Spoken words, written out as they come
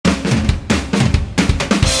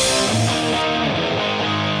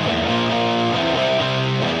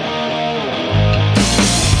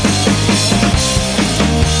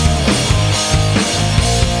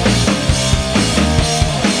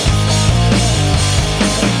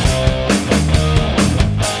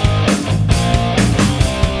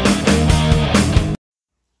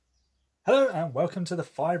welcome to the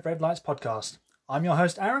 5 Red Lights podcast. I'm your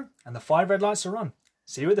host Aaron, and the 5 red lights are on.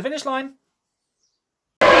 See you at the finish line.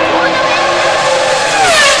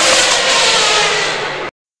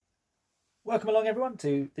 Welcome along everyone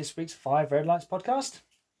to this week's 5 Red Lights podcast.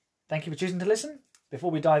 Thank you for choosing to listen.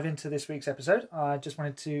 Before we dive into this week's episode, I just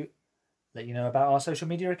wanted to let you know about our social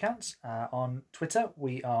media accounts. On Twitter,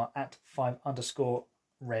 we are at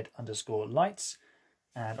 5_red_lights.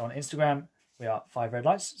 And on Instagram, we are 5 Red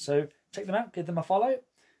Lights. So check them out, give them a follow.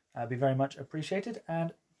 It'd be very much appreciated.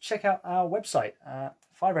 And check out our website,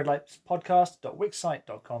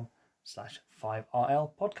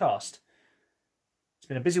 5redlightspodcast.wixsite.com/5RL podcast. It's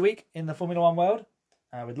been a busy week in the Formula One world,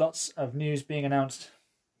 with lots of news being announced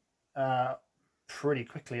pretty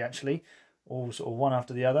quickly, actually, all sort of one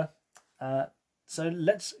after the other. So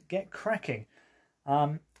let's get cracking.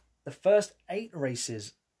 The first 8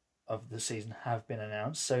 races of the season have been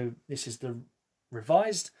announced. So this is the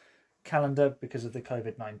revised calendar because of the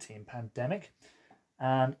COVID-19 pandemic.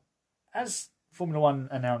 And as Formula One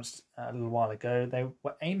announced a little while ago, they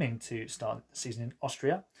were aiming to start the season in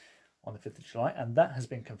Austria on the 5th of July, and that has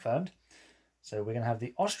been confirmed. So we're going to have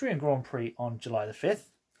the Austrian Grand Prix on July the 5th,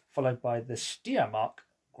 followed by the Steiermark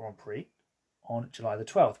Grand Prix on July the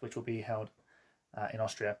 12th, which will be held in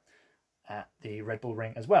Austria at the Red Bull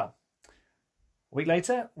Ring as well. A week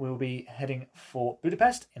later, we'll be heading for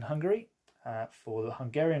Budapest in Hungary for the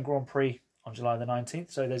Hungarian Grand Prix on July the 19th.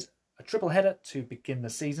 So there's a triple header to begin the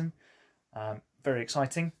season. Very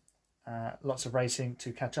exciting. Lots of racing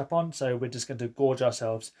to catch up on. So we're just going to gorge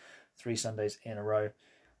ourselves 3 Sundays in a row.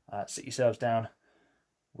 Sit yourselves down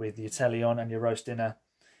with your telly on and your roast dinner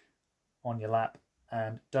on your lap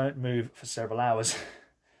and don't move for several hours.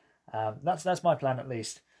 That's my plan at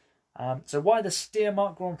least. So why the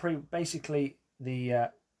Steiermark Grand Prix? Basically, the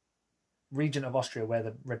region of Austria where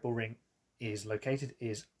the Red Bull Ring is located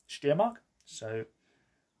is Steiermark. So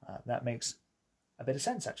that makes a bit of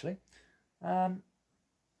sense, actually.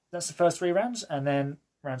 That's the first 3 rounds, and then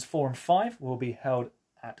rounds 4 and 5 will be held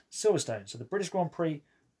at Silverstone. So the British Grand Prix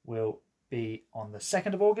will be on the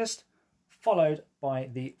 2nd of August, followed by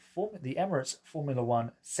the Emirates Formula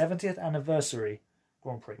One 70th anniversary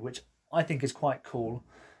Grand Prix, which I think is quite cool.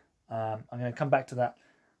 I'm going to come back to that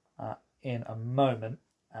in a moment.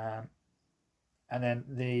 And then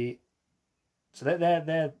they're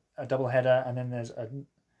a double header, and then there's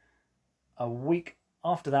a week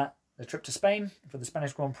after that, the trip to Spain for the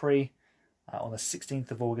Spanish Grand Prix on the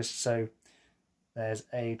 16th of August. So there's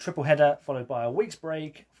a triple header followed by a week's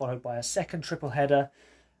break, followed by a second triple header,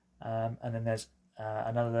 and then there's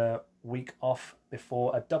another week off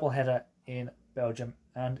before a double header in Belgium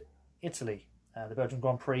and Italy. The Belgian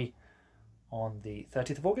Grand Prix on the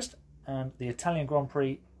 30th of August and the Italian Grand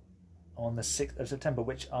Prix on the 6th of September,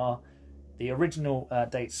 which are the original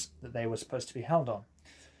dates that they were supposed to be held on.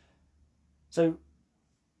 So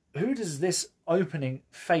who does this opening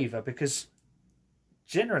favour? Because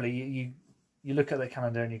generally you look at the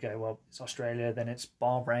calendar and you go, well, it's Australia, then it's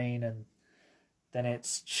Bahrain, and then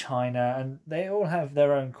it's China, and they all have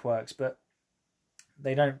their own quirks, but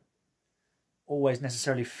they don't always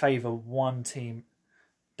necessarily favour one team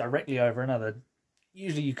directly over another.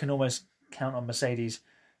 Usually you can almost count on Mercedes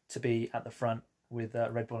to be at the front with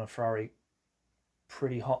Red Bull and Ferrari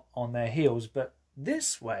pretty hot on their heels, but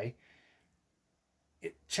this way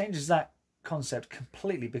it changes that concept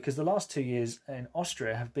completely, because the last 2 years in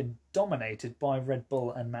Austria have been dominated by Red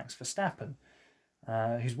Bull and Max Verstappen,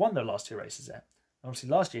 who's won the last 2 races there. Obviously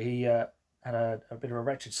last year he had a bit of a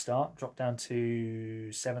wretched start, dropped down to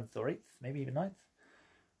 7th or 8th, maybe even 9th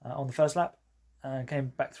on the first lap, and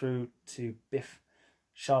came back through to biff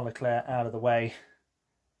Charles Leclerc out of the way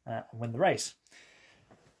and win the race.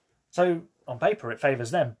 So on paper it favours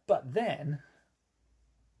them, but then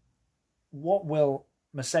what will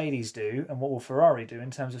Mercedes do and what will Ferrari do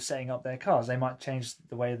in terms of setting up their cars? They might change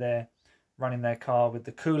the way they're running their car with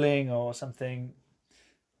the cooling or something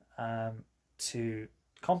to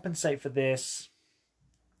compensate for this.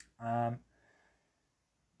 But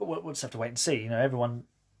we'll just have to wait and see. You know, everyone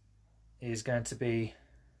is going to be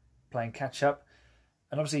playing catch up,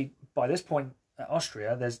 and obviously by this point at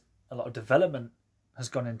Austria, there's a lot of development has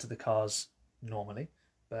gone into the cars normally,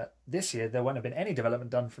 but this year there won't have been any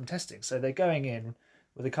development done from testing. So they're going in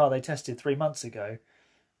with a car they tested 3 months ago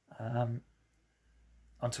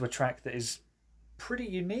onto a track that is pretty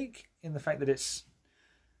unique in the fact that it's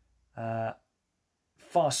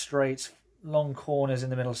fast straights, long corners in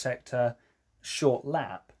the middle sector, short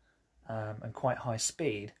lap, and quite high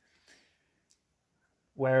speed.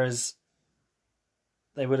 Whereas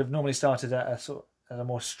they would have normally started at a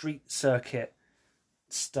more street circuit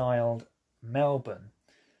styled Melbourne.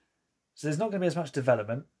 So there's not going to be as much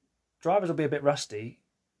development. Drivers will be a bit rusty.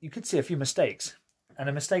 You could see a few mistakes. And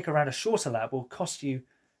a mistake around a shorter lap will cost you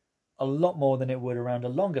a lot more than it would around a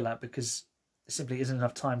longer lap because there simply isn't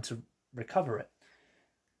enough time to recover it.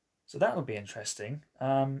 So that'll be interesting.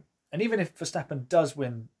 And even if Verstappen does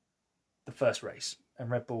win the first race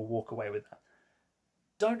and Red Bull walk away with that,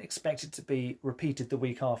 don't expect it to be repeated the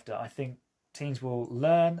week after. I think teams will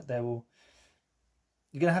learn. You're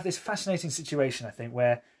going to have this fascinating situation, I think,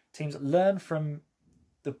 where teams learn from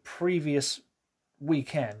the previous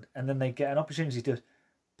weekend and then they get an opportunity to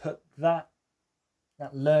put that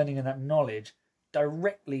learning and that knowledge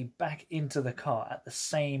directly back into the car at the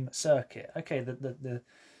same circuit. Okay, the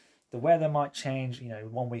weather might change.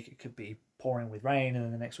 1 week it could be pouring with rain, and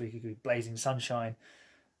then the next week it could be blazing sunshine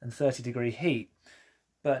and 30-degree heat.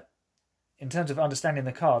 But in terms of understanding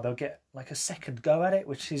the car, they'll get like a second go at it,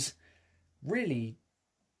 which is really,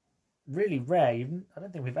 really rare. I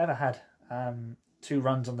don't think we've ever had 2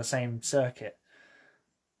 runs on the same circuit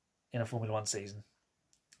in a Formula One season.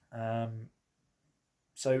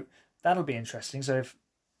 So that'll be interesting. So if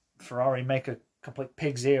Ferrari make a complete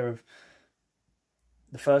pig's ear of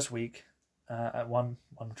the first week at one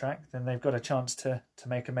track, then they've got a chance to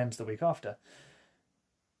make amends the week after.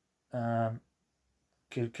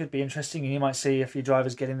 Could be interesting, and you might see a few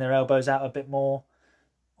drivers getting their elbows out a bit more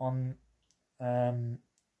on the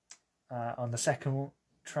second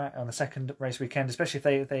track, on the second race weekend, especially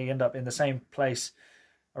if they end up in the same place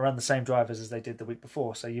around the same drivers as they did the week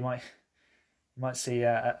before. So you might see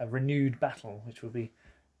a renewed battle, which will be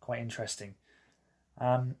quite interesting.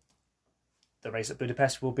 The race at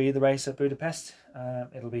Budapest will be the race at Budapest.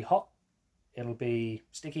 It'll be hot, it'll be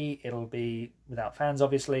sticky, it'll be without fans,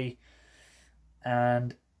 obviously,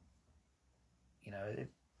 and it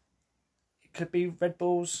could be Red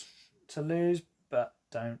Bulls to lose, but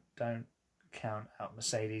don't count out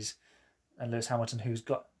Mercedes and Lewis Hamilton, who's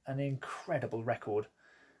got an incredible record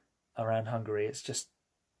around Hungary. It's just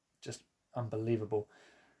unbelievable.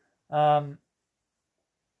 That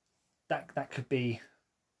could be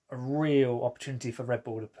a real opportunity for Red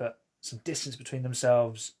Bull to put some distance between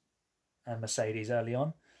themselves and Mercedes early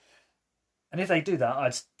on. And if they do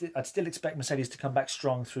that, I'd still expect Mercedes to come back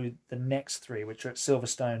strong through the next 3, which are at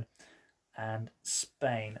Silverstone and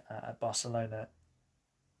Spain at Barcelona,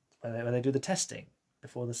 where they do the testing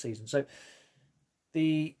before the season. So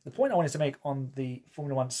the point I wanted to make on the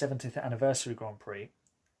Formula One 70th anniversary Grand Prix,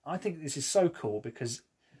 I think this is so cool because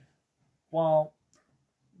while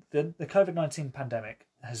the COVID-19 pandemic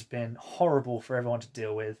has been horrible for everyone to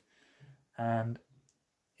deal with, and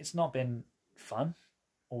it's not been fun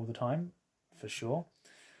all the time, for sure.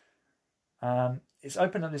 It's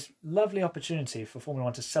opened up this lovely opportunity for Formula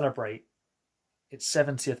One to celebrate its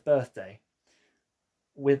 70th birthday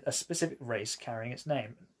with a specific race carrying its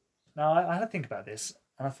name. Now, I had to think about this,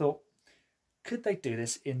 and I thought, could they do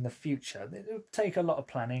this in the future? It would take a lot of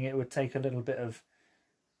planning. It would take a little bit of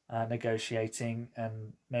negotiating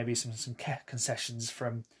and maybe some concessions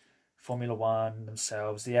from Formula One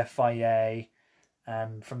themselves, the FIA,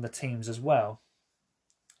 and from the teams as well.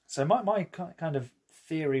 So my kind of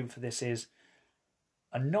theory for this is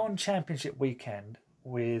a non-championship weekend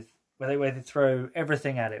where they throw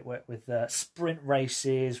everything at it with sprint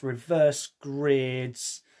races, reverse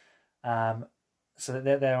grids, so that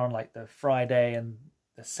they're on like the Friday and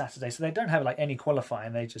the Saturday. So they don't have like any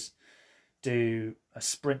qualifying. They just do a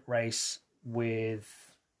sprint race with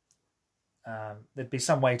there'd be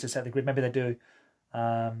some way to set the grid. Maybe they do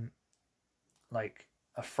like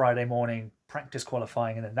a Friday morning practice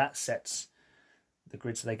qualifying, and then that sets the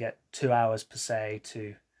grid, so they get 2 hours per se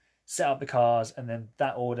to set up the cars, and then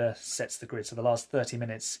that order sets the grid. So the last 30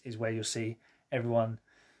 minutes is where you'll see everyone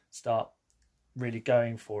start really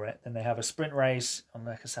going for it. Then they have a sprint race on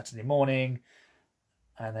like a Saturday morning,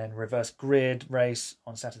 and then reverse grid race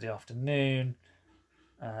on Saturday afternoon.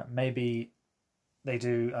 Maybe they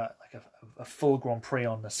do like a full Grand Prix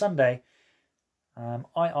on the Sunday.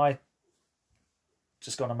 I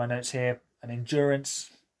just got on my notes here, an endurance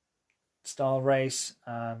style race.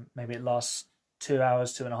 Maybe it lasts 2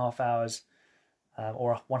 hours, 2.5 hours,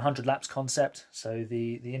 or a 100 laps concept. So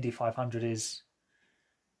the Indy 500 is,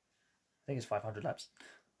 I think it's 500 laps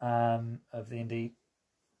of the Indy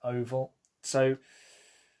Oval. So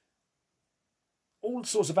all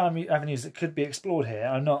sorts of avenues that could be explored here.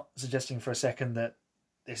 I'm not suggesting for a second that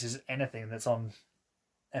this is anything that's on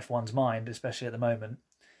F1's mind, especially at the moment.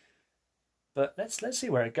 But let's see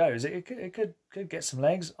where it goes. It could get some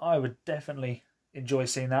legs. I would definitely enjoy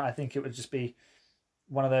seeing that. I think it would just be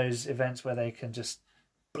one of those events where they can just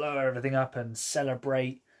blow everything up and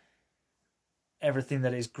celebrate everything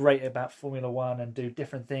that is great about Formula One and do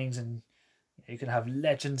different things. And You could have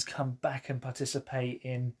legends come back and participate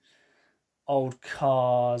in old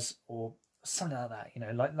cars or something like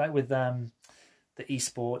that. Like with the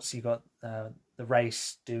esports, you got the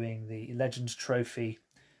race doing the Legends Trophy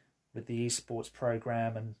with the esports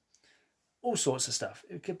program and all sorts of stuff.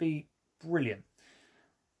 It could be brilliant.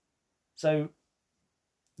 So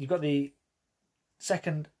you've got the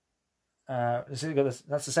second. So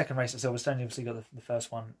that's the second race at Silverstone. You've obviously got the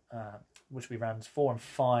first one, which will be rounds 4 and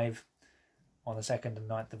 5 on the 2nd and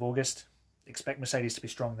 9th of August. Expect Mercedes to be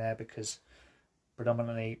strong there because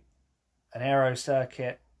predominantly an aero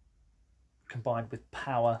circuit combined with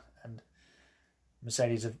power, and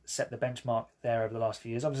Mercedes have set the benchmark there over the last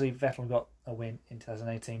few years. Obviously, Vettel got a win in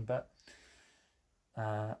 2018, but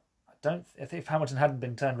if Hamilton hadn't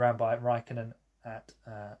been turned around by Raikkonen at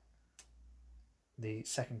the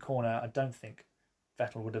second corner, I don't think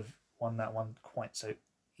Vettel would have won that one quite so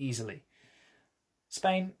easily.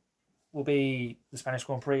 Spain will be the Spanish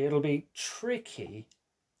Grand Prix. It'll be tricky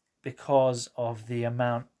because of the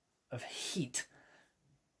amount of heat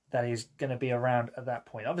that is going to be around at that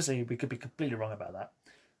point. Obviously, we could be completely wrong about that,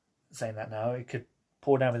 saying that now. It could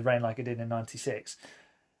pour down with rain like it did in 96.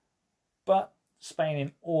 But Spain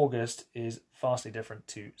in August is vastly different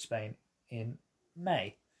to Spain in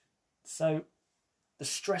May. So the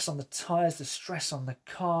stress on the tyres, the stress on the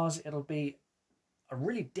cars, it'll be a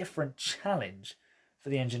really different challenge for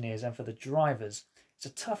the engineers and for the drivers. It's a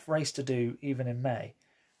tough race to do even in May.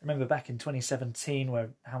 Remember back in 2017 where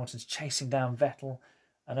Hamilton's chasing down Vettel,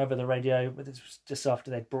 and over the radio, but this was just after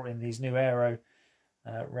they'd brought in these new aero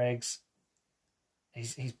regs,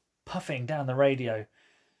 he's puffing down the radio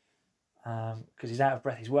because he's out of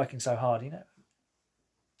breath. He's working so hard.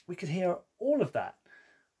 We could hear all of that.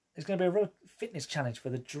 It's going to be a real fitness challenge for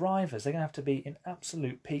the drivers. They're going to have to be in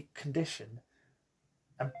absolute peak condition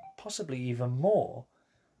and possibly even more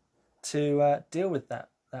to deal with that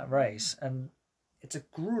race. And it's a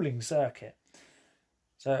grueling circuit.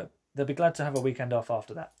 So they'll be glad to have a weekend off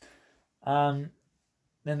after that.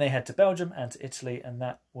 Then they head to Belgium and to Italy, and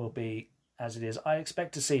that will be as it is. I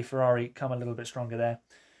expect to see Ferrari come a little bit stronger there.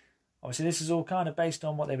 Obviously, this is all kind of based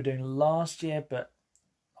on what they were doing last year, but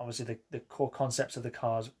obviously the core concepts of the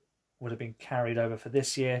cars would have been carried over for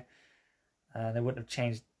this year. They wouldn't have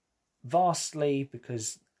changed vastly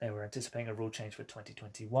because they were anticipating a rule change for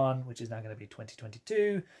 2021, which is now going to be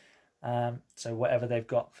 2022. So whatever they've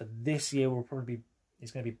got for this year will probably is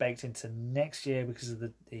going to be baked into next year because of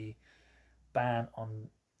the ban on,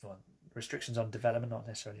 well, restrictions on development, not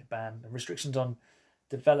necessarily a ban, the restrictions on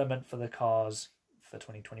development for the cars for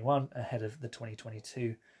 2021 ahead of the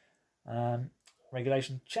 2022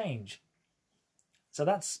 regulation change. So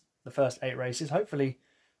that's the first 8 races. Hopefully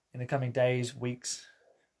in the coming days, weeks,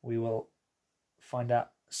 we will find out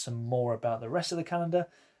some more about the rest of the calendar.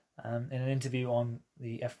 In an interview on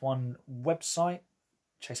the F1 website,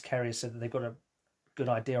 Chase Carey said that they've got a good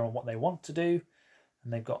idea on what they want to do,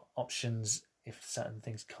 and they've got options if certain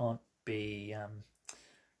things can't be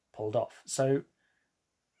pulled off. So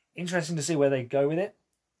interesting to see where they go with it.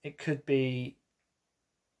 It could be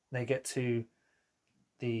they get to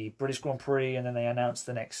the British Grand Prix and then they announce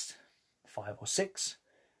the next 5 or 6,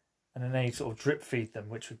 and then they sort of drip feed them,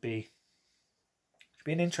 which would be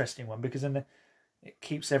an interesting one because then it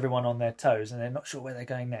keeps everyone on their toes and they're not sure where they're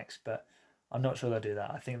going next. But I'm not sure they'll do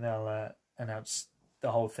that. I think they'll announce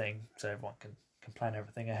the whole thing so everyone can plan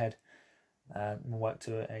everything ahead and work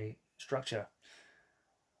to a structure.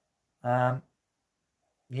 So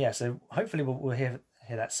hopefully we'll hear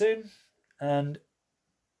that soon, and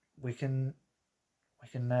we can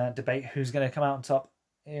debate who's going to come out on top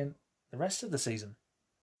in the rest of the season.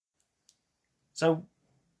 So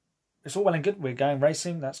it's all well and good. We're going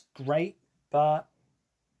racing. That's great. But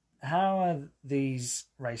how are these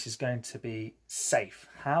races going to be safe?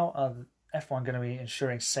 How are F1 going to be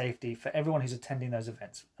ensuring safety for everyone who's attending those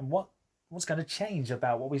events? And what's going to change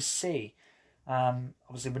about what we see?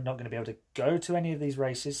 Obviously, we're not going to be able to go to any of these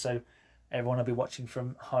races, so everyone will be watching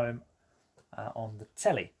from home on the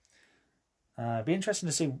telly. It'd be interesting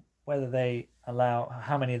to see whether they allow,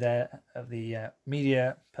 how many of the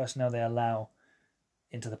media personnel they allow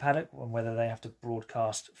into the paddock, and whether they have to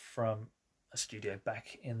broadcast from a studio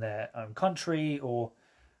back in their own country or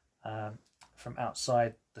from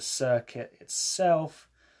outside the circuit itself.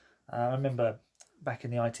 I remember back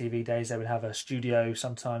in the ITV days, they would have a studio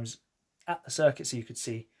sometimes at the circuit so you could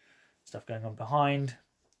see stuff going on behind.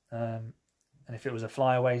 And if it was a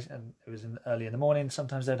flyaway and it was early in the morning,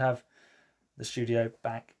 sometimes they'd have the studio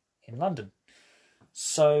back in London.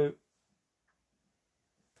 So,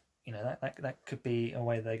 that could be a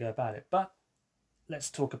way they go about it. But let's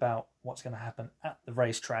talk about what's going to happen at the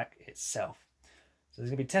racetrack itself. So there's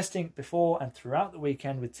going to be testing before and throughout the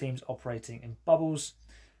weekend with teams operating in bubbles.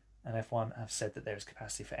 And F1 have said that there is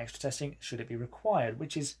capacity for extra testing should it be required,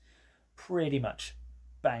 which is pretty much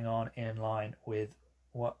bang on in line with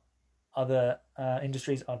what other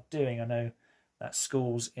industries are doing. I know that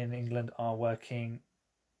schools in England are working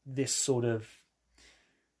this sort of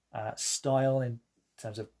style in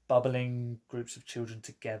terms of bubbling groups of children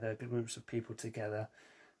together, groups of people together,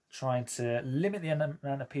 trying to limit the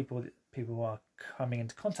amount of people that people are coming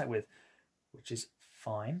into contact with, which is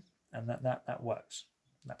fine, and that works.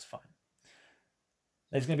 That's fine.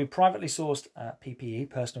 There's going to be privately sourced PPE,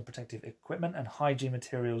 personal protective equipment, and hygiene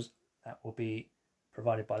materials that will be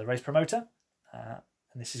provided by the race promoter. And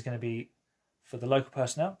this is going to be for the local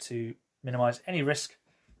personnel to minimise any risk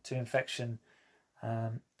to infection.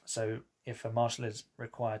 So if a marshal is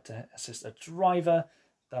required to assist a driver,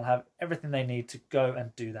 they'll have everything they need to go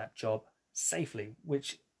and do that job safely,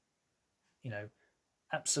 which,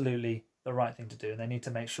 absolutely the right thing to do. And they need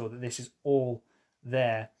to make sure that this is all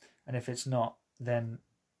there. And if it's not, then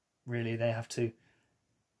really they have to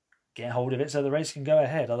get hold of it so the race can go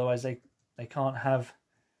ahead. Otherwise they can't have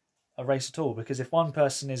a race at all, because if one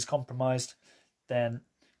person is compromised, then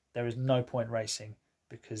there is no point racing,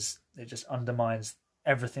 because it just undermines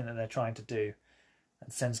everything that they're trying to do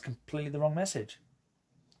and sends completely the wrong message.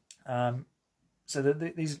 So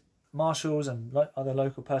these marshals and other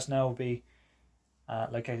local personnel will be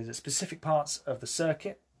located at specific parts of the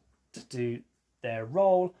circuit to do their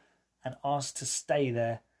role and asked to stay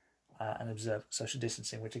there and observe social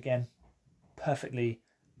distancing, which again, perfectly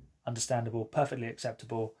understandable, perfectly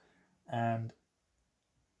acceptable, and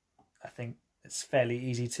I think it's fairly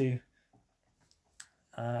easy to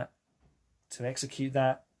execute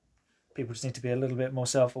that. People just need to be a little bit more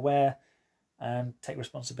self-aware and take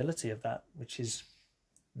responsibility of that, which is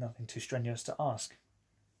nothing too strenuous to ask.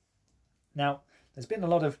 Now, there's been a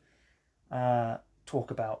lot of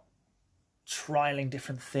talk about trialing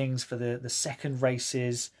different things for the second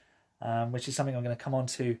races, which is something I'm going to come on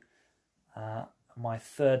to my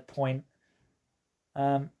third point.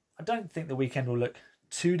 I don't think the weekend will look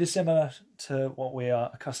too dissimilar to what we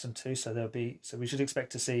are accustomed to. So we should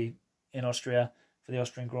expect to see in Austria for the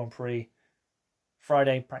Austrian Grand Prix,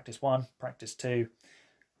 Friday practice 1, practice 2,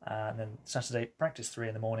 and then Saturday practice 3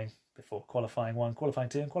 in the morning before qualifying 1, qualifying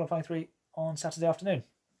 2, and qualifying 3 on Saturday afternoon,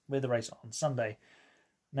 with the race on Sunday.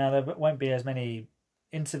 Now there won't be as many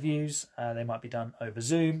interviews. They might be done over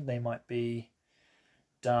Zoom. They might be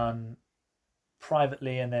done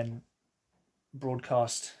privately and then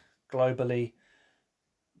broadcast globally.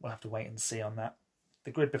 We'll have to wait and see on that. The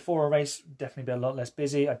grid before a race will definitely be a lot less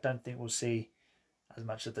busy. I don't think we'll see as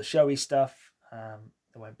much of the showy stuff. There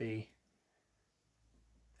won't be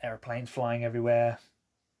aeroplanes flying everywhere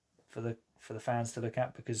for the fans to look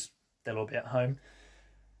at, because they'll all be at home.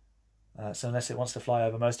 So unless it wants to fly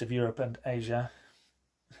over most of Europe and Asia,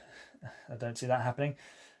 I don't see that happening.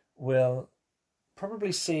 We'll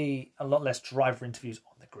probably see a lot less driver interviews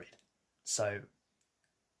on the grid. So,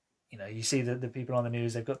 you see the people on the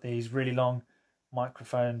news, they've got these really long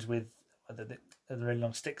microphones with the really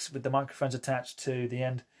long sticks with the microphones attached to the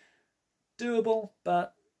end. Doable,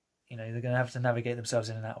 but they're going to have to navigate themselves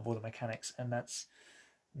in and out of all the mechanics, and that's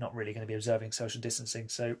not really going to be observing social distancing.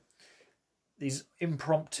 So these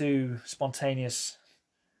impromptu, spontaneous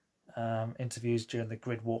interviews during the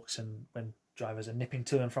grid walks and when drivers are nipping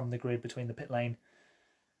to and from the grid between the pit lane,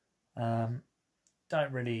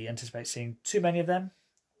 don't really anticipate seeing too many of them.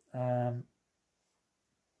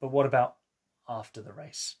 But what about after the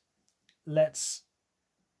race? Let's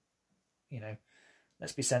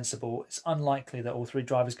be sensible. It's unlikely that all three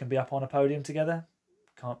drivers can be up on a podium together.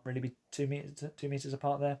 Can't really be 2 meters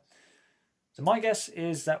apart there. So my guess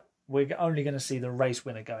is that we're only going to see the race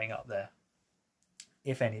winner going up there,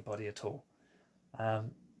 if anybody at all.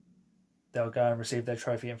 They'll go and receive their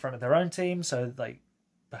trophy in front of their own team, so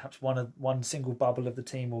perhaps one single bubble of the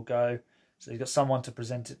team will go. So you've got someone to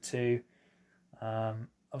present it to.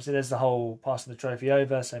 Obviously, there's the whole passing the trophy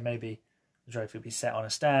over, so maybe the trophy will be set on a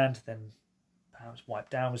stand, then perhaps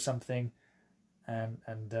wiped down with something, and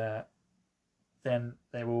then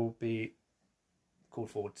they will be called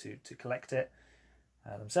forward to collect it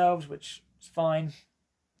themselves, which is fine.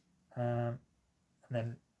 And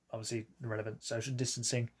then obviously the relevant social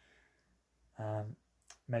distancing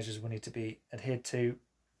measures will need to be adhered to.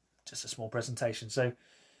 Just a small presentation, so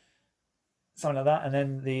something like that. And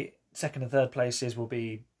then the second and third places will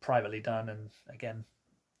be privately done, and again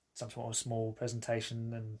some sort of small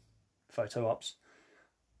presentation and photo ops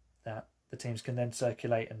that the teams can then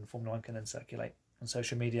circulate and Formula 1 can then circulate on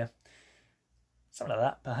social media. something like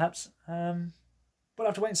that, perhaps. We'll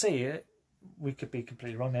have to wait and see. We could be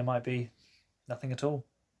completely wrong. There might be nothing at all.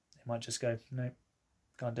 They might just go, no,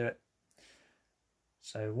 can't do it.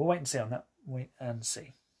 So we'll wait and see on that. Wait and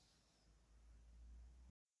see.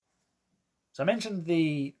 So I mentioned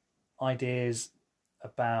the ideas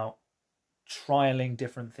about trialing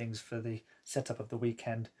different things for the setup of the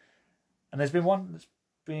weekend, and there's been one that's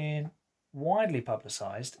been widely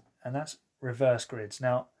publicised, and that's reverse grids.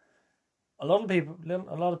 Now, a lot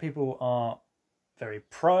of people are very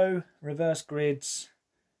pro reverse grids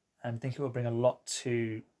and think it will bring a lot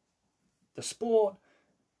to the sport.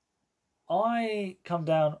 I come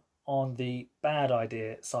down on the bad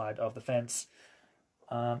idea side of the fence.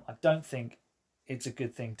 I don't think it's a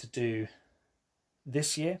good thing to do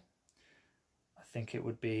this year. I think it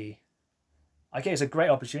would be, I guess, a great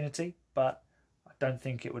opportunity, but I don't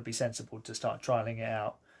think it would be sensible to start trialing it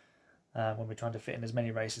out when we're trying to fit in as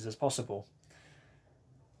many races as possible.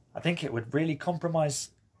 I think it would really compromise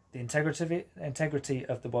the integrity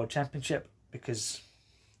of the World Championship, because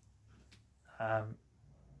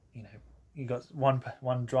you got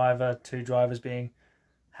one driver, two drivers being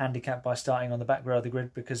handicapped by starting on the back row of the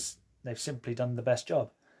grid because they've simply done the best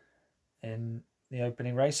job in the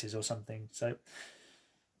opening races or something. So,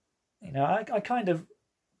 I kind of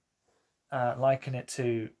liken it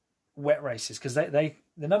to wet races, because the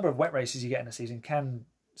number of wet races you get in a season can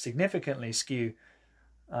significantly skew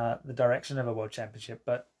the direction of a World Championship,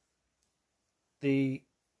 but the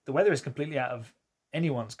weather is completely out of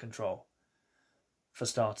anyone's control, for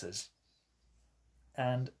starters.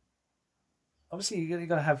 And obviously you've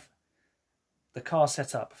got to have the car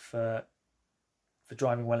set up for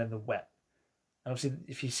driving well in the wet. And obviously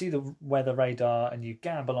if you see the weather radar and you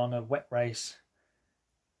gamble on a wet race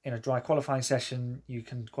in a dry qualifying session, you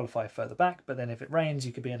can qualify further back, but then if it rains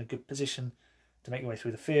you could be in a good position to make your way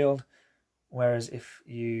through the field. Whereas if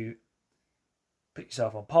you put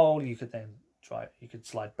yourself on pole, you could then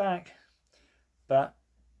slide back. But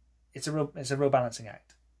it's a real balancing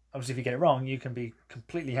act. Obviously, if you get it wrong, you can be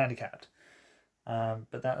completely handicapped.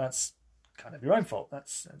 But that's kind of your own fault.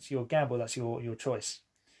 That's your gamble. That's your choice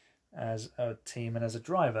as a team and as a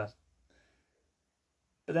driver.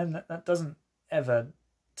 But then that doesn't ever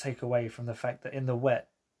take away from the fact that in the wet,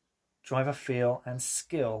 driver feel and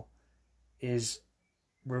skill is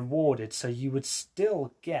rewarded. So you would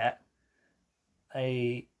still get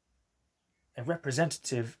a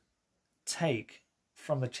representative take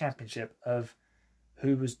from the championship of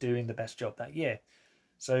who was doing the best job that year.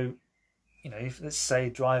 So, if let's say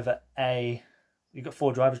driver A, you've got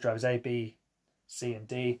four drivers A, B, C, and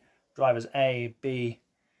D. Drivers A, B,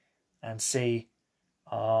 and C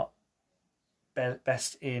are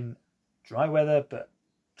best in dry weather, but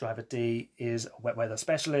driver D is a wet weather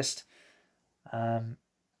specialist. Driver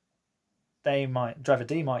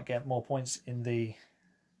D might get more points in the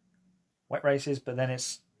wet races, but then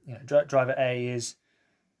it's driver A is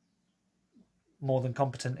more than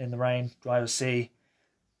competent in the rain. Driver C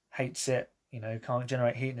hates it, can't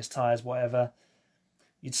generate heat in his tyres, whatever.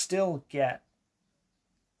 You'd still get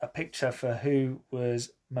a picture for who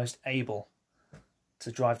was most able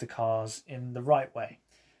to drive the cars in the right way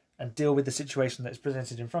and deal with the situation that's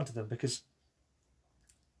presented in front of them, because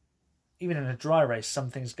even in a dry race, some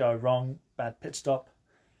things go wrong, bad pit stop,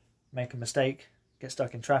 make a mistake, get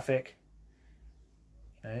stuck in traffic.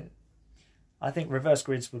 I think reverse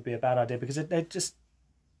grids would be a bad idea, because they'd just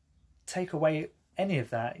take away any of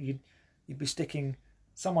that. You'd be sticking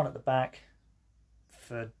someone at the back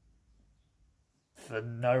for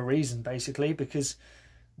no reason, basically, because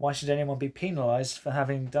why should anyone be penalised for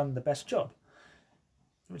having done the best job?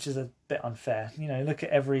 Which is a bit unfair. Look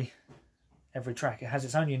at every track. It has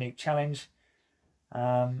its own unique challenge.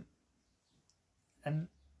 And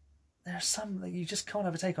there are some that you just can't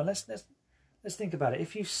have a take on. Let's think about it.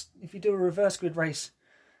 If you do a reverse grid race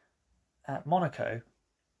at Monaco,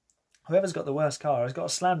 whoever's got the worst car has got a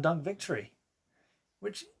slam dunk victory,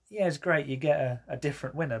 which is great. You get a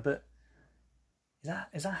different winner, but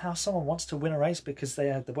is that how someone wants to win a race? Because they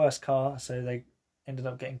had the worst car, so they ended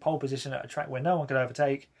up getting pole position at a track where no one could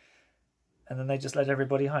overtake, and then they just led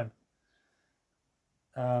everybody home.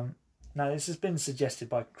 Now this has been suggested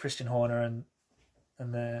by Christian Horner and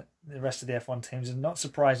the rest of the F1 teams, and not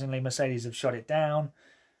surprisingly, Mercedes have shot it down.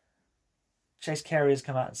 Chase Carey has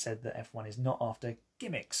come out and said that F1 is not after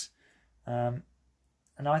gimmicks, and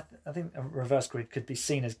I think a reverse grid could be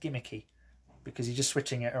seen as gimmicky, because you're just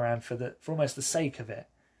switching it around for almost the sake of it.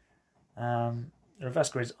 Reverse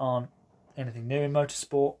grids aren't anything new in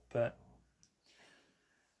motorsport, but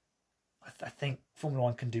I think Formula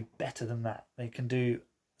One can do better than that. They can do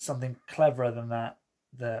something cleverer than that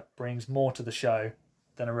that brings more to the show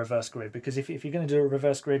than a reverse grid, because if you're going to do a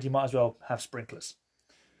reverse grid, you might as well have sprinklers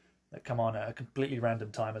that come on at a completely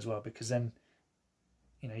random time as well, because then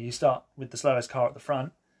you start with the slowest car at the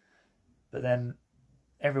front, but then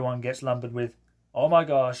everyone gets lumbered with, oh my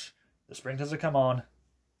gosh, the sprinklers have come on,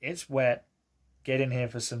 it's wet, get in here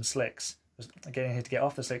for some slicks, get in here to get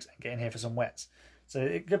off the slicks, and get in here for some wets. So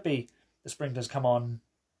it could be the sprinklers come on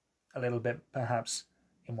a little bit perhaps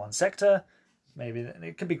in one sector, maybe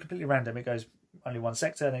it could be completely random, it goes only one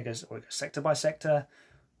sector, and then it goes sector by sector,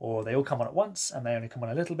 or they all come on at once and they only come on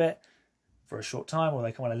a little bit for a short time, or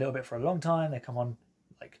they come on a little bit for a long time. They come on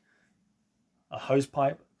like a hose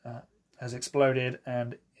pipe has exploded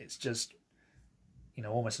and it's just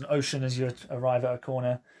almost an ocean as you arrive at a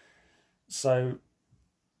corner. So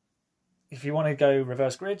if you want to go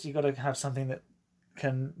reverse grids, you've got to have something that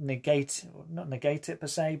can not negate it per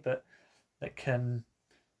se, but that can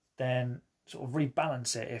then sort of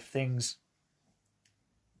rebalance it if things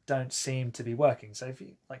don't seem to be working. So if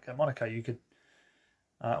you, like at Monaco, you could,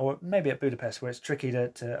 or maybe at Budapest where it's tricky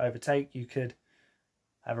to overtake, you could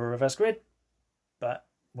have a reverse grid, but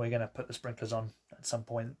we're going to put the sprinklers on at some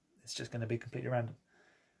point. It's just going to be completely random.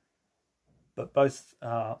 But both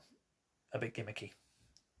are a bit gimmicky,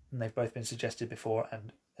 and they've both been suggested before,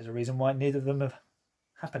 and there's a reason why neither of them have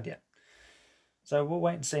happened yet. So we'll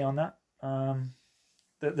wait and see on that.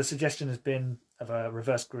 The suggestion has been of a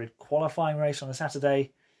reverse grid qualifying race on a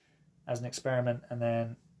Saturday as an experiment, and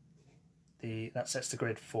then that sets the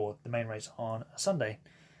grid for the main race on a Sunday.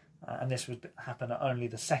 And this would happen at only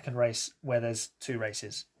the second race where there's two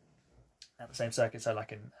races at the same circuit, so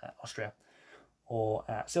like in Austria or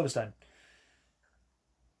at Silverstone.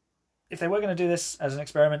 If they were going to do this as an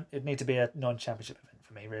experiment, it'd need to be a non-championship event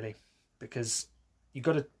for me, really, because you've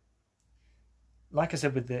got to, like I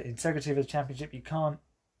said, with the integrity of the championship, you can't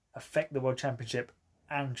affect the World Championship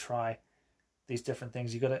and try these different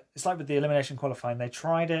things. It's like with the elimination qualifying, they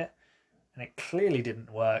tried it and it clearly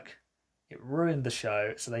didn't work. It ruined the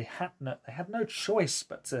show, so they had no choice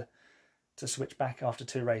but to switch back after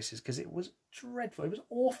two races, because it was dreadful. It was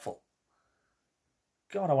awful.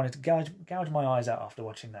 God, I wanted to gouge my eyes out after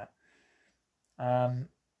watching that. Now,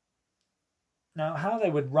 how they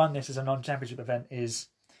would run this as a non-championship event is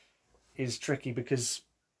tricky, because,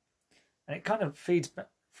 and it kind of feeds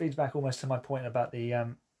back almost to my point about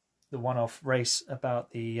the one-off race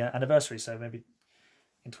about the anniversary. So maybe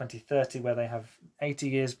in 2030, where they have 80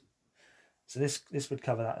 years. So this would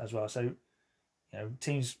cover that as well. So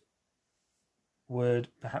teams would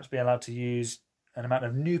perhaps be allowed to use an amount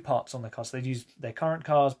of new parts on the car. So they'd use their current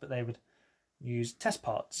cars, but they would use test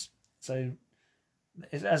parts. So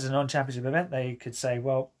as a non-championship event, they could say,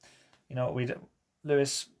 well,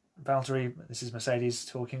 Lewis, Valtteri, this is Mercedes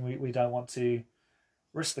talking, we don't want to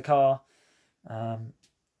risk the car.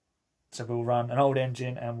 So we'll run an old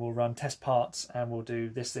engine and we'll run test parts and we'll do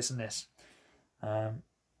this, this and this.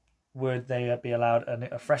 Would they be allowed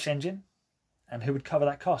a fresh engine? And who would cover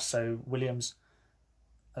that cost? So Williams,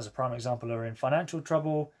 as a prime example, are in financial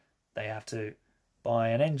trouble. They have to buy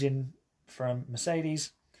an engine from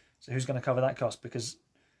Mercedes. So who's going to cover that cost? Because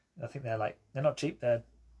I think they're not cheap. They're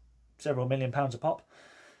several £1 million a pop,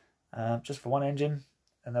 just for one engine.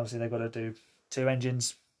 And obviously they've got to do two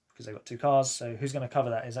engines because they've got two cars. So who's going to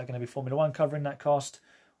cover that? Is that going to be Formula One covering that cost?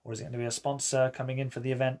 Or is it going to be a sponsor coming in for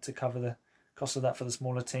the event to cover the cost of that for the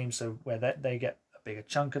smaller teams? So where they get a bigger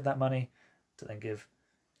chunk of that money to then give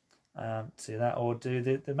to that, or do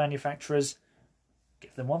the manufacturers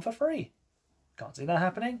give them one for free? Can't see that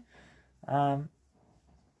happening.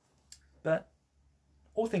 But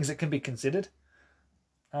all things that can be considered.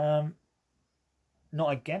 Not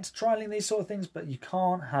against trialing these sort of things, but you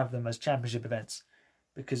can't have them as championship events,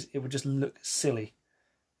 because it would just look silly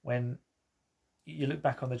when you look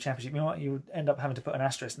back on the championship. You would end up having to put an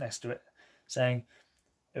asterisk next to it saying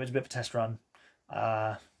it was a bit of a test run.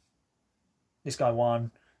 This guy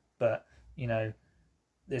won, but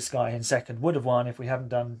this guy in second would have won if we hadn't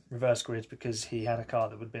done reverse grids, because he had a car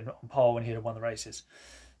that would have been on pole and he'd have won the races.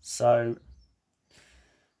 So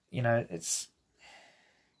it's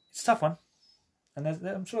a tough one, and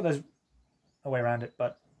I'm sure there's a way around it,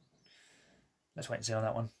 but let's wait and see on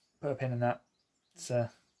that one. Put a pin in that.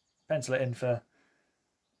 Let's pencil it in for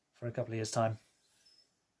a couple of years' time.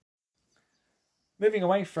 Moving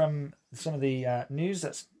away from some of the news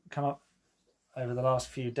that's come up over the last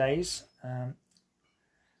few days.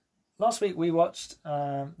 Last week we watched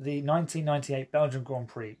the 1998 Belgian Grand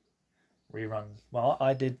Prix rerun. Well,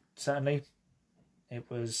 I did, certainly. It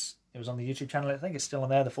was on the YouTube channel. I think it's still on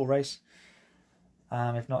there, the full race.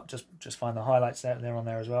 If not, just find the highlights there. They're on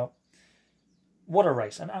there as well. what a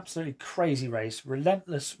race, an absolutely crazy race,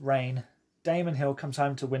 relentless rain. Damon Hill comes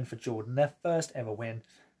home to win for Jordan, their first ever win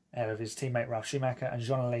out of his teammate Ralph Schumacher and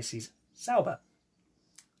Jean Alesi's Sauber.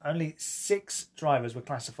 Only 6 drivers were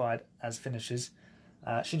classified as finishers.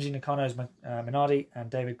 Shinji Nakano's Minardi and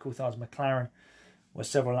David Coulthard's McLaren were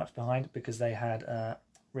several laps behind because they had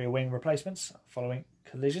rear wing replacements following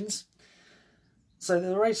collisions. So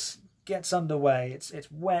the race gets underway.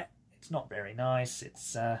 It's wet. It's not very nice.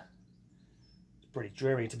 It's pretty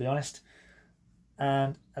dreary, to be honest.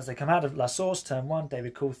 And as they come out of La Source, turn 1,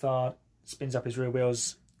 David Coulthard spins up his rear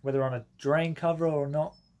wheels, whether on a drain cover or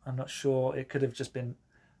not, I'm not sure. It could have just been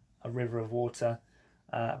a river of water.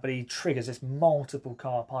 But he triggers this multiple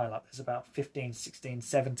car pile-up. There's about 15, 16,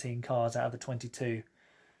 17 cars out of the 22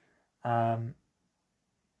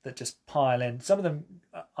 that just pile in. Some of them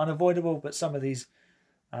are unavoidable, but some of these,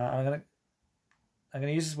 I'm going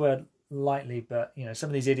to use this word lightly, but you know, some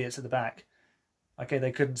of these idiots at the back, okay,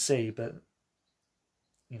 they couldn't see, but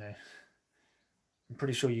you know, I'm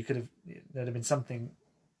pretty sure there'd have been something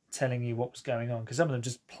telling you what was going on, because some of them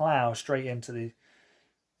just plough straight into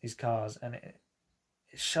these cars, and it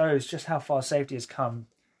shows just how far safety has come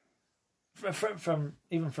from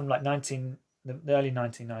like the early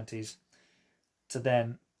 1990s to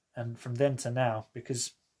then, and from then to now.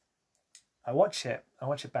 Because I watch it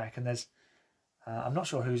back, and there's I'm not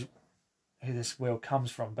sure who this wheel comes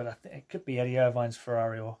from, but I think it could be Eddie Irvine's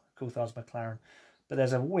Ferrari or Coulthard's McLaren. But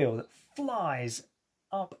there's a wheel that flies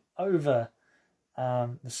up over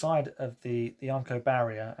the side of the Armco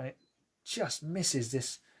barrier, and it just misses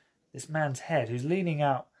this man's head, who's leaning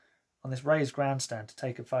out on this raised grandstand to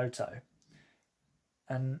take a photo.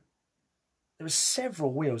 And there were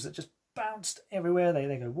several wheels that just bounced everywhere. They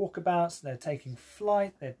go walkabouts, they're taking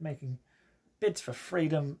flight, they're making bids for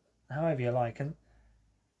freedom, however you like. And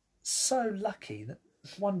so lucky that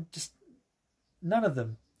none of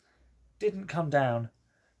them didn't come down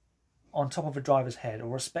on top of a driver's head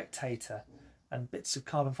or a spectator, and bits of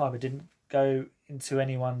carbon fibre didn't go into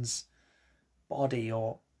anyone's body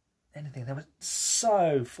or anything. They were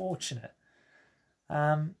so fortunate.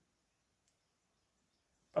 Obviously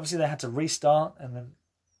they had to restart, and then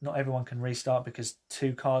not everyone can restart because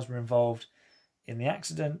 2 cars were involved in the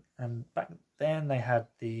accident, and back then they had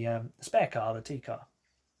the spare car, the T car,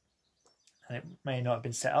 and it may not have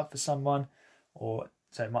been set up for someone, or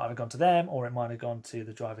so it might have gone to them, or it might have gone to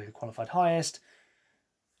the driver who qualified highest.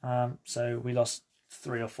 So we lost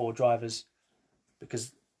 3 or 4 drivers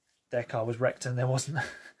because their car was wrecked and there wasn't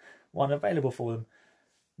one available for them.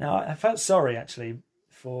 Now, I felt sorry, actually,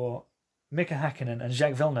 for Mika Hakkinen and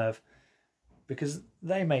Jacques Villeneuve, because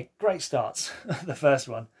they make great starts, the first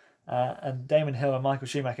one. And Damon Hill and Michael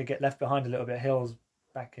Schumacher get left behind a little bit. Hill's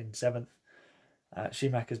back in 7th.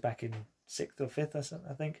 Schumacher's back in 6th or 5th,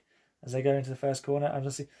 I think, as they go into the first corner. And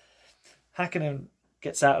obviously, Hakkinen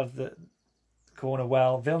gets out of the corner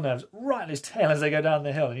well. Villeneuve's right on his tail as they go down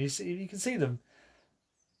the hill. And you can see them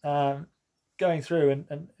going through.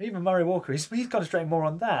 And even Murray Walker, he's concentrating more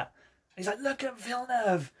on that. He's like, look at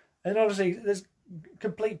Villeneuve. And obviously, there's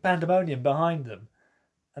complete pandemonium behind them.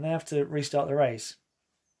 And they have to restart the race.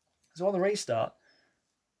 So on the restart,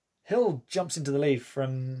 Hill jumps into the lead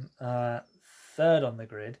from 3rd on the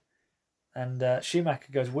grid. And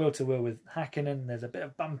Schumacher goes wheel to wheel with Hakkinen. There's a bit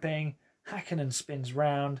of bumping. Hakkinen spins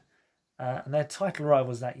round. And they're title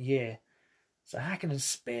rivals that year. So Hakkinen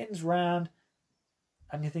spins round.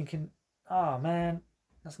 And you're thinking, oh man,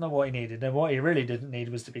 that's not what he needed. And what he really didn't need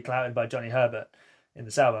was to be clouted by Johnny Herbert in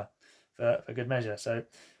the Sauber for good measure. So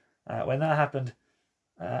when that happened,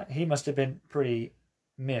 he must have been pretty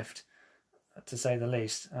miffed, to say the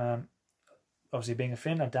least. Obviously, being a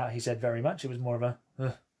Finn, I doubt he said very much. It was more of a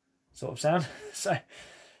sort of sound. So,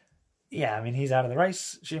 yeah, I mean, he's out of the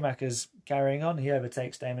race. Schumacher's carrying on. He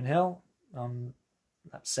overtakes Damon Hill on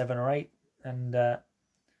lap 7 or 8 and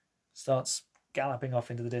starts galloping off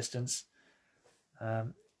into the distance.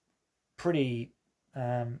 Pretty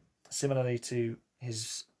similarly to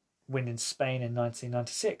his win in Spain in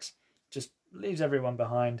 1996. Just leaves everyone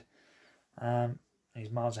behind. He's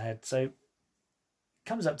miles ahead. So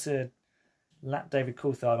comes up to lap David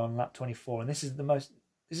Coulthard on lap 24, and this is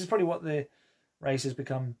probably what the race has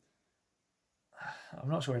become. I'm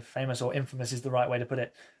not sure if famous or infamous is the right way to put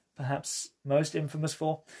it. Perhaps most infamous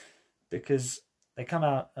for, because they come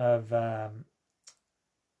out of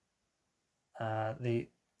they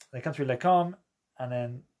come through Le Combe, and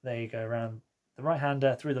then they go around the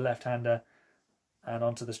right-hander, through the left-hander, and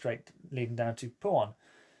onto the straight leading down to Pouhon.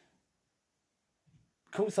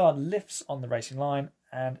 Coulthard lifts on the racing line,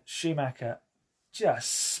 and Schumacher just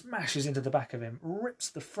smashes into the back of him, rips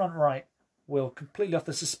the front right wheel completely off.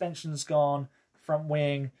 The suspension's gone, front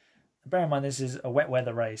wing. Bear in mind, this is a wet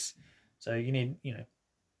weather race, so you need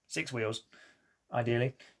 6 wheels,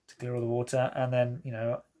 ideally, to clear all the water, and then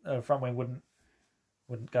a front wing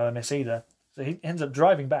wouldn't go amiss either. So he ends up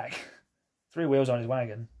driving back, 3 wheels on his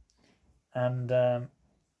wagon, and the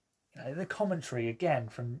commentary again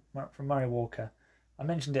from Murray Walker. I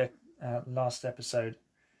mentioned it last episode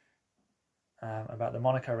about the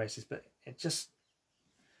Monaco races, but it just.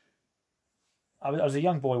 I was a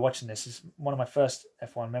young boy watching this. It's one of my first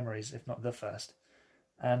F1 memories, if not the first.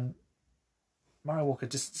 And Murray Walker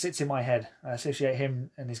just sits in my head. I associate him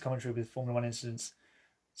and his commentary with Formula One incidents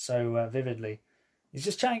so vividly. He's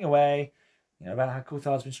just chatting away, about how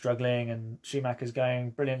Coulthard's been struggling and Schumacher's going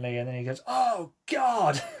brilliantly, and then he goes, "Oh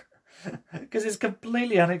God," because it's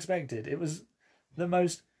completely unexpected. It was the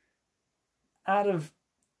most out of.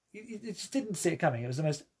 You just didn't see it coming. It was the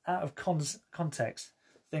most out of context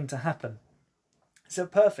thing to happen. It's a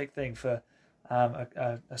perfect thing for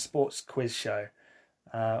a sports quiz show,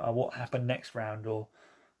 a what happened next round or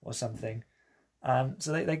something.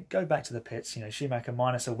 So they go back to the pits. Schumacher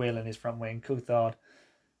minus a wheel in his front wing. Coulthard,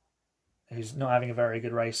 who's not having a very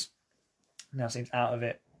good race, now seems out of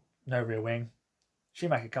it. No rear wing.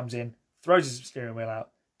 Schumacher comes in, throws his steering wheel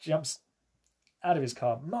out, jumps out of his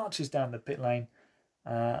car, marches down the pit lane,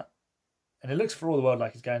 and it looks for all the world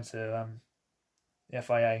like he's going to the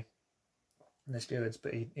FIA. And the stewards,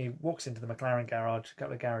 but he walks into the McLaren garage, a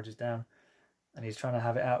couple of garages down, and he's trying to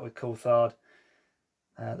have it out with Coulthard.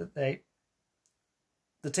 The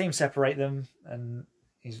team separate them, and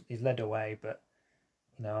he's led away. But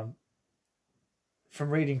from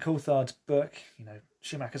reading Coulthard's book,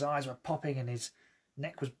 Schumacher's eyes were popping and his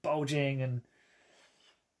neck was bulging, and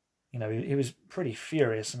he was pretty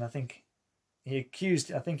furious. And I think he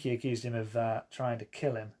accused him of trying to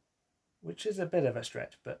kill him, which is a bit of a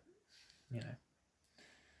stretch, but.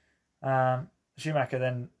 Schumacher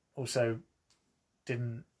then also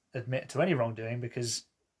didn't admit to any wrongdoing because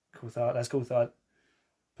Coulthard, as Coulthard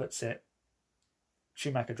puts it,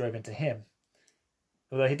 Schumacher drove into him.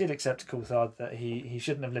 Although he did accept to Coulthard that he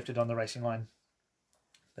shouldn't have lifted on the racing line.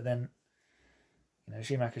 But then,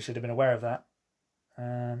 Schumacher should have been aware of that.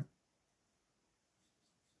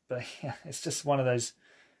 But yeah, it's just one of those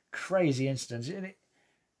crazy incidents.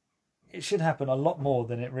 It should happen a lot more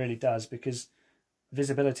than it really does because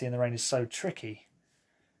visibility in the rain is so tricky.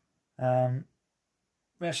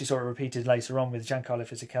 We actually saw it repeated later on with Giancarlo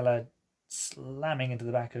Fisichella slamming into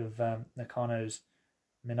the back of Nakano's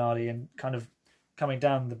Minardi and kind of coming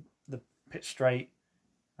down the pit straight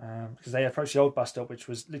because they approached the old bus stop, which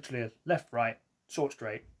was literally a left-right, short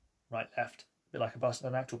straight, right-left, a bit like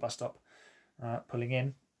an actual bus stop, pulling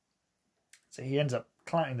in. So he ends up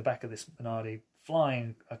clanting the back of this Minardi,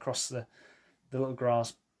 flying across the little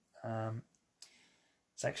grass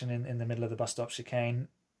section in the middle of the bus stop chicane,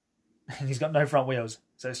 and he's got no front wheels,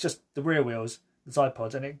 so it's just the rear wheels, the side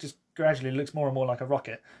pods, and it just gradually looks more and more like a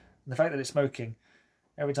rocket. And the fact that it's smoking,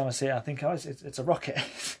 every time I see it, I think, oh, it's a rocket.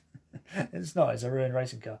 It's not. It's a ruined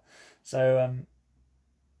racing car. So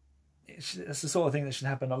it's the sort of thing that should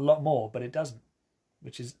happen a lot more, but it doesn't,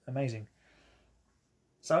 which is amazing.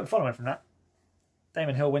 So following from that,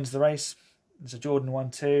 Damon Hill wins the race. It's a Jordan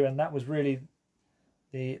 1-2, and that was really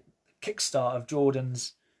the kickstart of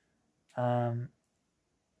Jordan's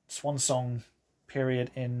swan song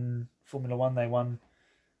period in Formula One. They won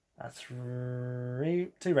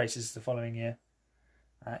 2 races the following year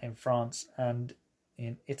in France and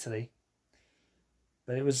in Italy.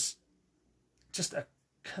 But it was just a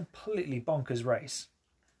completely bonkers race.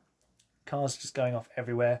 Cars just going off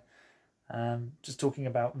everywhere. Just talking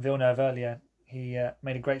about Villeneuve earlier, he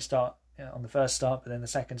made a great start on the first start, but then the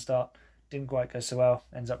second start didn't quite go so well.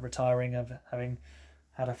 Ends up retiring of having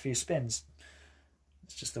had a few spins.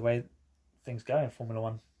 It's just the way things go in Formula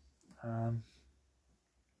One.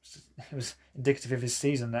 It was indicative of his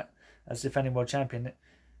season that, as defending world champion,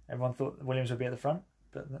 everyone thought Williams would be at the front,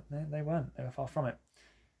 but they weren't. They were far from it.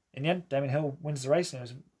 In the end, Damon Hill wins the race, and it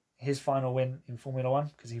was his final win in Formula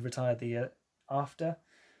One because he retired the year after.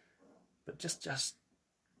 But just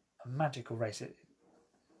a magical race. I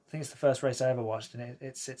think it's the first race I ever watched, and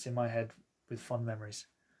it sits in my head with fond memories.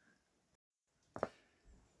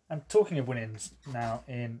 And talking of winnings now,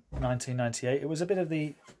 in 1998, it was a bit of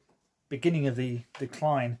the beginning of the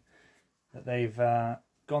decline that they've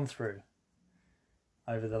gone through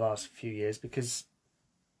over the last few years, because,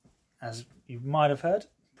 as you might have heard,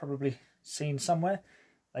 probably seen somewhere,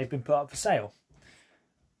 they've been put up for sale.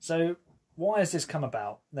 So why has this come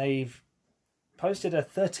about? They've posted a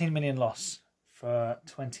 13 million loss for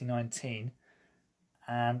 2019,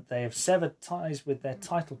 and they have severed ties with their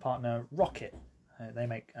title partner Rocket. They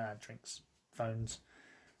make drinks, phones,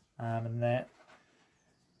 and that.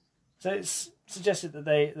 So it's suggested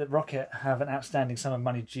that Rocket have an outstanding sum of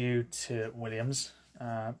money due to Williams,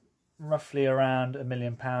 roughly around £1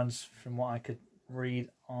 million from what I could read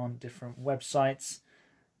on different websites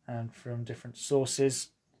and from different sources.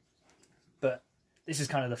 But this is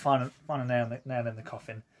kind of the final nail in the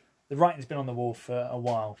coffin. The writing's been on the wall for a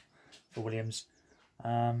while for Williams.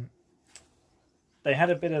 They had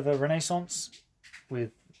a bit of a renaissance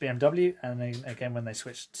with BMW, and then again when they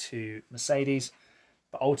switched to Mercedes,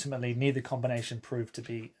 but ultimately neither combination proved to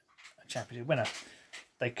be a championship winner.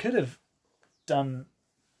 They could have done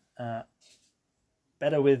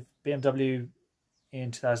better with BMW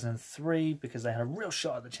in 2003 because they had a real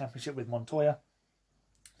shot at the championship with Montoya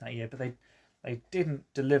that year, but they didn't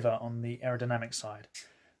deliver on the aerodynamic side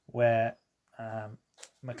where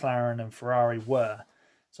McLaren and Ferrari were.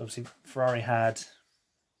 So obviously Ferrari had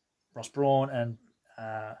Ross Brawn and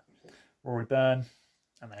Rory Byrne,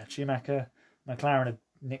 and they had Schumacher. McLaren had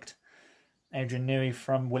nicked Adrian Newey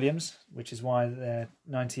from Williams, which is why their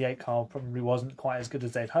 98 car probably wasn't quite as good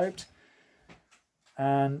as they'd hoped.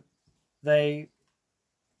 And they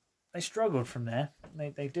struggled from there.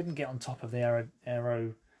 They didn't get on top of the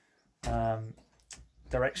aero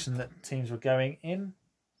direction that teams were going in.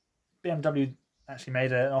 BMW actually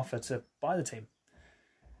made an offer to buy the team.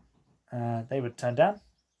 They were turned down,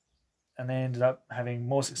 and they ended up having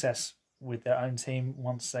more success with their own team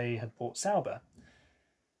once they had bought Sauber.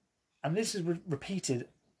 And this is repeated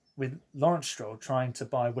with Lawrence Stroll trying to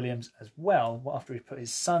buy Williams as well after he put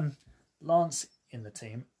his son Lance in the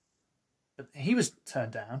team. But he was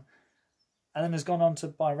turned down, and then has gone on to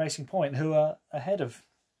buy Racing Point, who are ahead of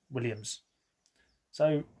Williams.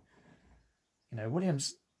 So,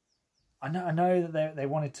 Williams, I know that they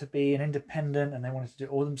wanted to be an independent and they wanted to do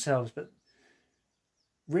it all themselves, but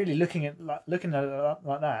really looking at it like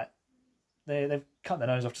that, they've cut their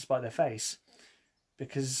nose off to spite their face,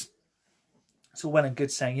 because it's all well and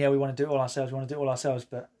good saying, yeah, we want to do it all ourselves,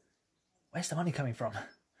 but where's the money coming from?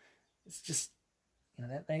 It's just,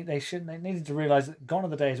 they needed to realise that gone are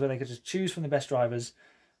the days where they could just choose from the best drivers,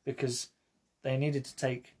 because they needed to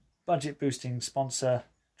take budget boosting sponsor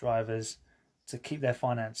drivers to keep their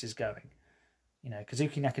finances going.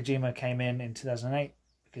 Kazuki Nakajima came in 2008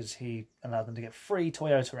 because he allowed them to get free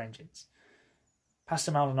Toyota engines.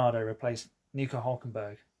 Pastor Maldonado replaced Nico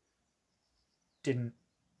Hülkenberg. Can't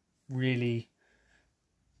really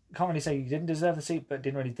say he didn't deserve the seat, but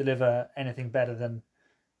didn't really deliver anything better than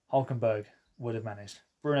Hülkenberg would have managed.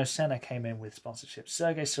 Bruno Senna came in with sponsorship.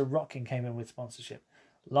 Sergei Sorokin came in with sponsorship.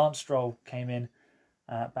 Lance Stroll came in,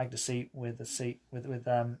 bagged a seat with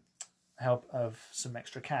help of some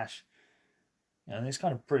extra cash. And this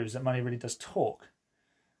kind of proves that money really does talk.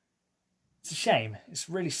 It's a shame. It's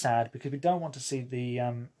really sad, because we don't want to see the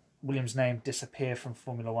Williams name disappear from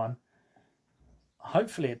Formula One.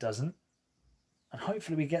 Hopefully it doesn't, and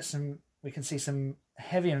hopefully we can see some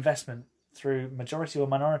heavy investment through majority or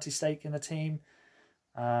minority stake in the team,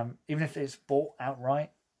 even if it's bought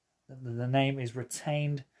outright. The name is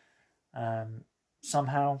retained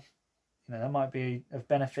somehow. That might be of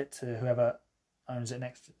benefit to whoever owns it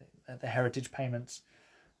next to the heritage payments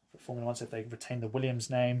for Formula One, so if they retain the Williams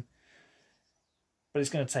name. But it's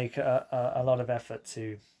going to take a lot of effort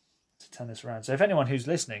to turn this around. So if anyone who's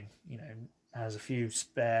listening, has a few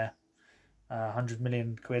spare 100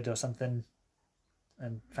 million quid or something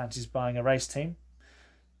and fancies buying a race team,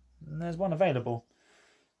 there's one available.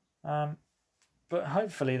 But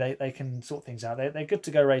hopefully they can sort things out. They're good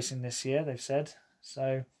to go racing this year, they've said.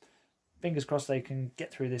 So fingers crossed they can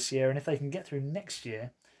get through this year. And if they can get through next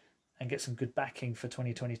year and get some good backing for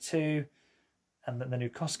 2022 and the new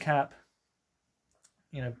cost cap,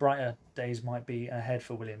 brighter days might be ahead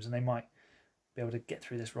for Williams, and they might be able to get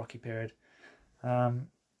through this rocky period.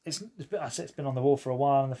 It's been on the wall for a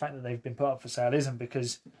while, and the fact that they've been put up for sale isn't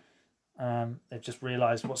because they've just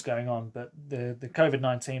realised what's going on. But the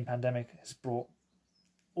COVID-19 pandemic has brought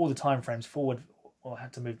all the time frames forward, or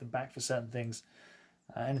had to move them back for certain things.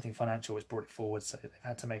 Anything financial has brought it forward, so they've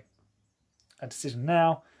had to make a decision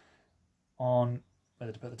now on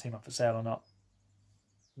whether to put the team up for sale or not.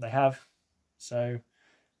 They have, so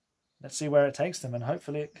let's see where it takes them, and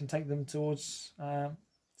hopefully it can take them towards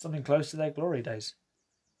something close to their glory days.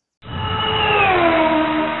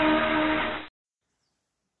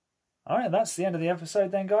 Alright, that's the end of the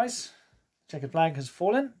episode then, guys. Checkered flag has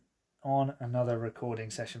fallen on another recording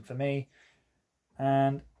session for me,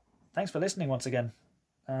 and thanks for listening once again.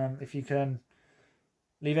 If you can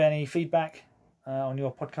leave any feedback on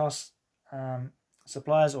your podcast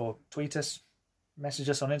suppliers, or tweet us, message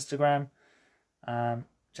us on Instagram,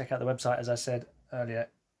 check out the website, as I said earlier,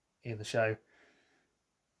 in the show.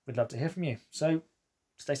 We'd love to hear from you. So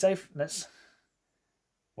stay safe. Let's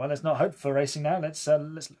not hope for racing now. Let's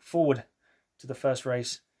look forward to the first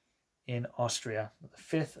race in Austria, the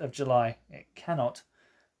 5th of July. It cannot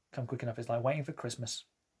come quick enough. It's like waiting for Christmas.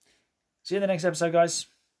 See you in the next episode, guys.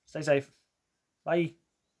 Stay safe. Bye.